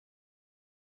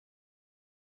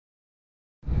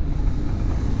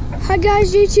Hi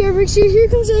guys, JTR Bricks here. Here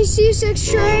comes a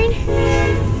CSX train. 2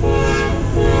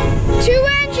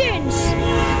 engines.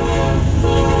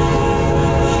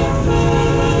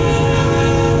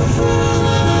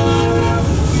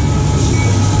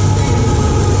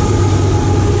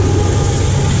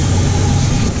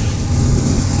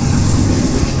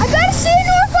 I gotta see a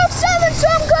Norfolk Southern, so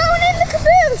I'm going in the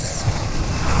caboose.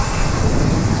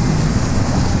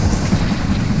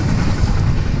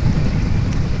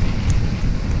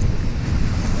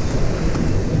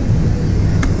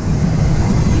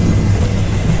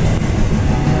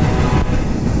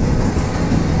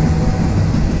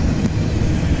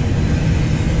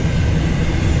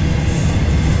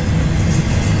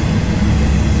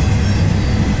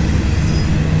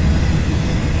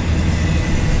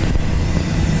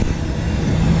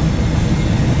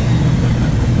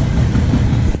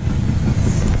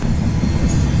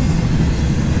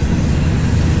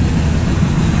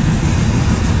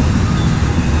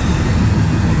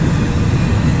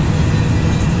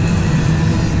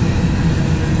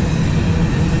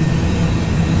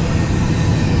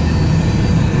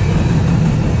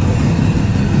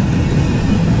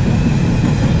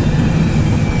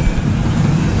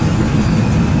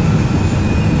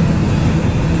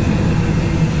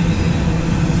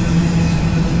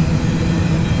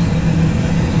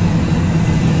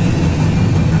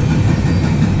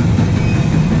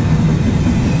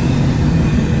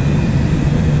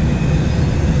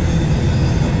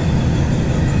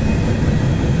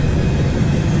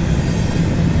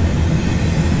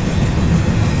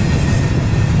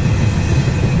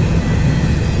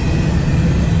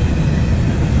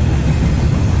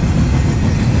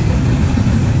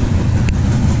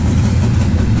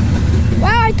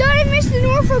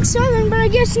 Southern, but I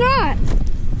guess not.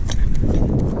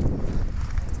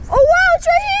 Oh wow, it's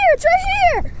right here, it's right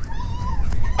here.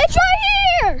 It's right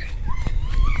here.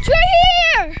 It's right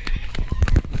here.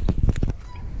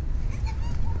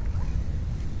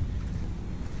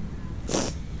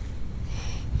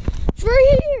 It's right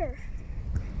here.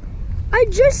 I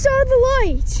just saw the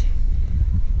light.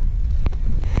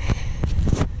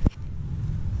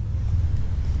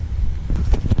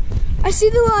 I see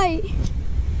the light.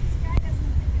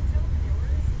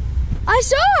 I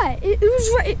saw it. It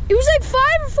was like 5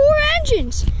 or 4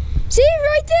 engines. See,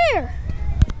 right there.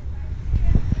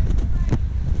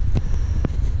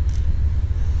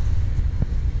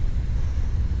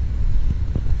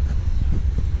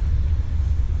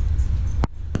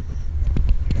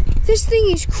 This thing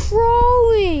is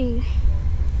crawling.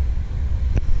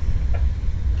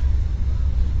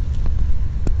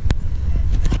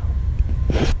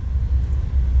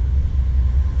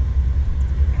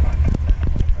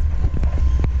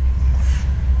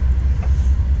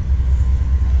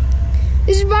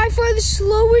 This is by far the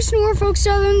slowest Norfolk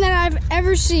Southern that I've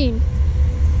ever seen.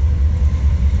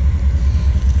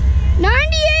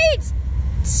 98,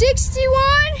 61,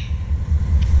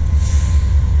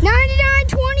 99,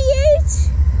 28,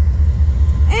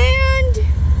 and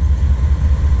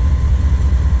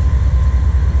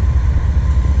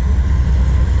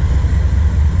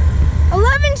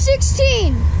 11,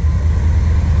 16.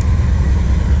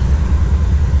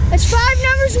 That's 5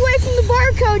 numbers away from the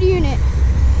barcode unit.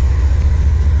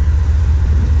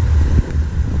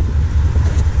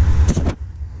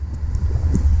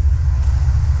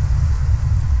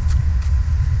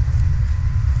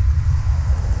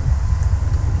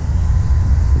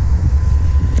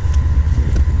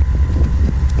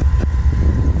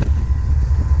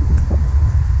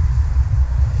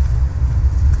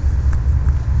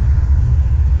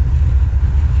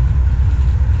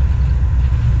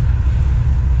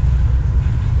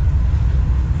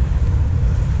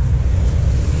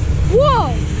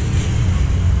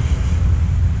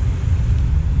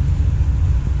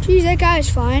 Geez, that guy's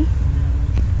fine.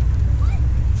 Why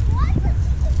was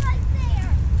he right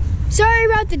there? Sorry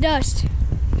about the dust.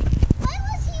 Why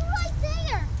was he right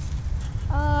there?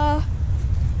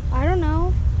 I don't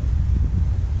know.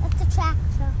 That's a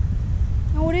tractor.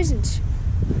 No, it isn't.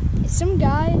 It's some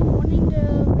guy wanting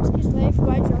to risk his life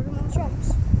by driving on the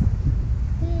tracks.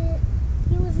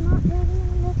 He was not driving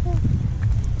on the tracks.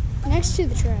 Next to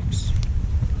the tracks.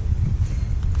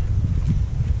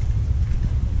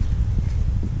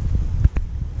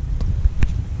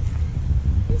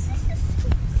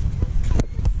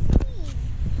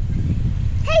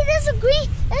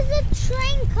 There's a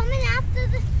train coming after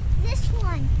this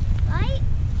one, right?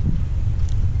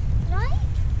 Right?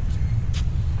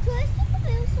 Could I stick the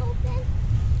caboose open?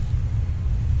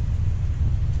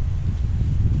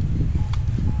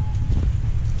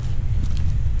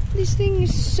 This thing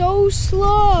is so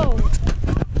slow.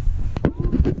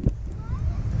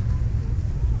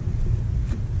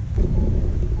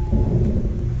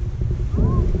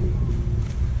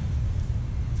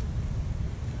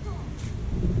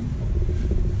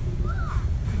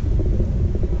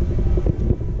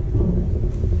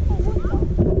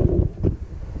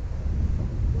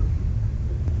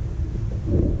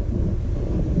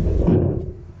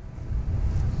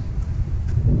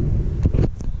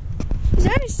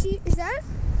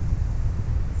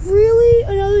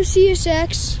 another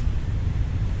CSX.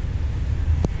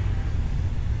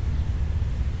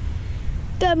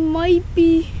 That might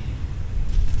be...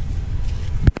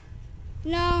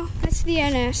 No, that's the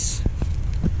NS.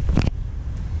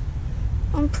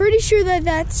 I'm pretty sure that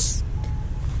that's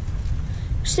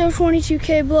still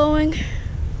 22K blowing.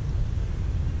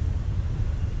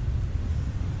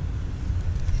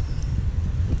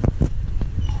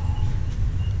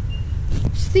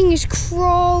 This thing is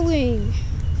crawling.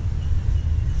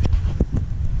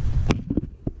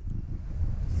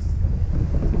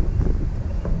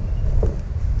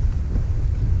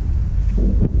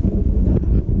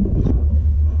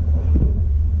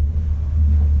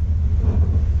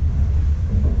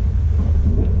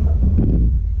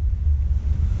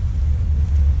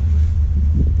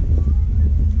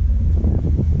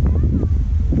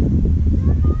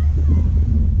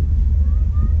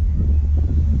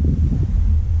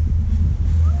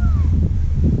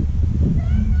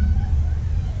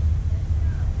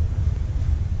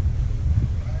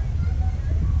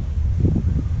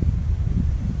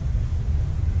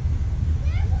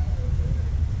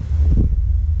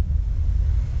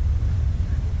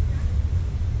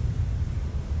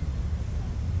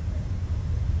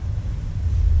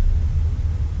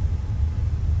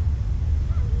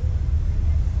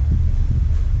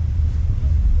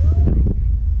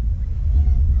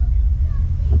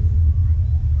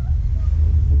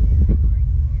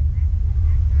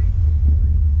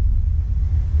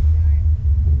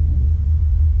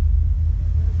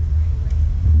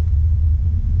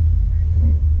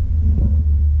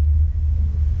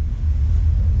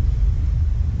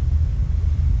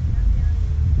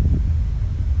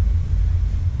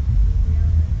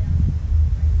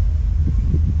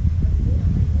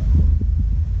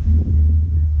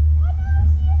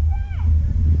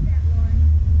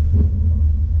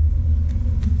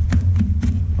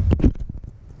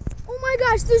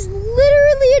 Gosh, there's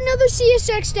literally another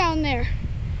CSX down there.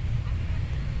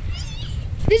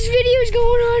 This video is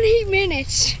going on 8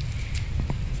 minutes.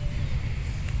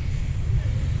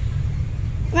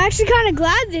 I'm actually kind of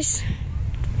glad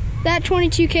that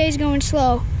 22K is going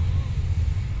slow.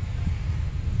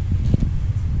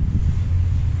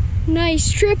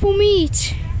 Nice triple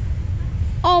meet.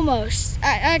 Almost.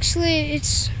 Actually,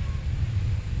 it's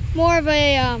more of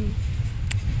a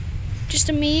just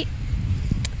a meet.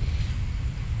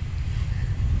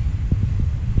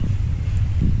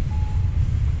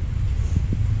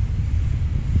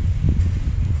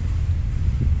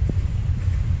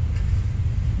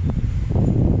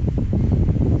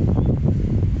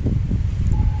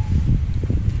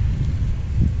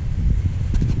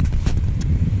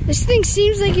 This thing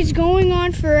seems like it's going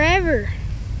on forever.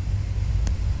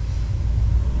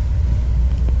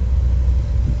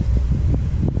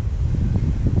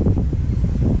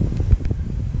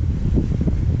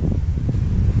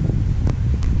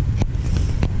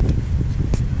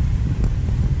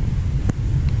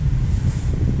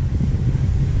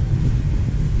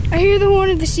 I hear the horn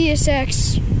of the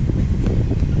CSX.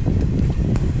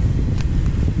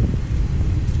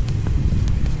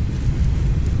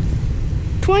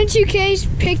 .22K's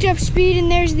picked up speed, and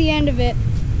there's the end of it.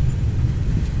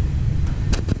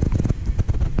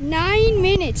 9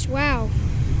 minutes, wow.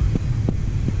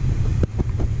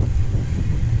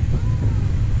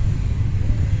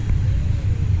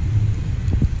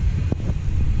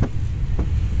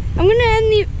 I'm gonna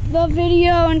end the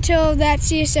video until that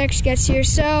CSX gets here.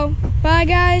 So, bye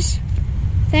guys.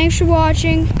 Thanks for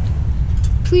watching.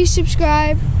 Please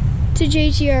subscribe to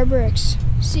JTR Bricks.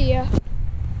 See ya.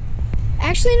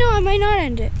 Actually, no, I might not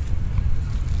end it.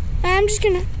 I'm just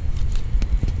gonna...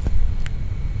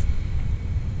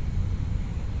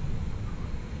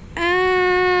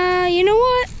 you know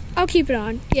what? I'll keep it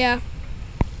on. Yeah.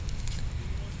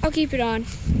 I'll keep it on.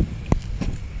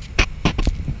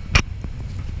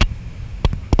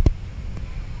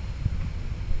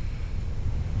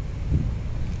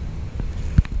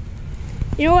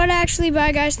 You know what, actually,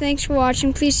 bye guys. Thanks for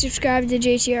watching. Please subscribe to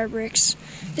JTR Bricks.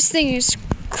 This thing is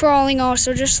crawling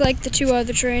also, just like the 2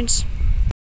 other trains.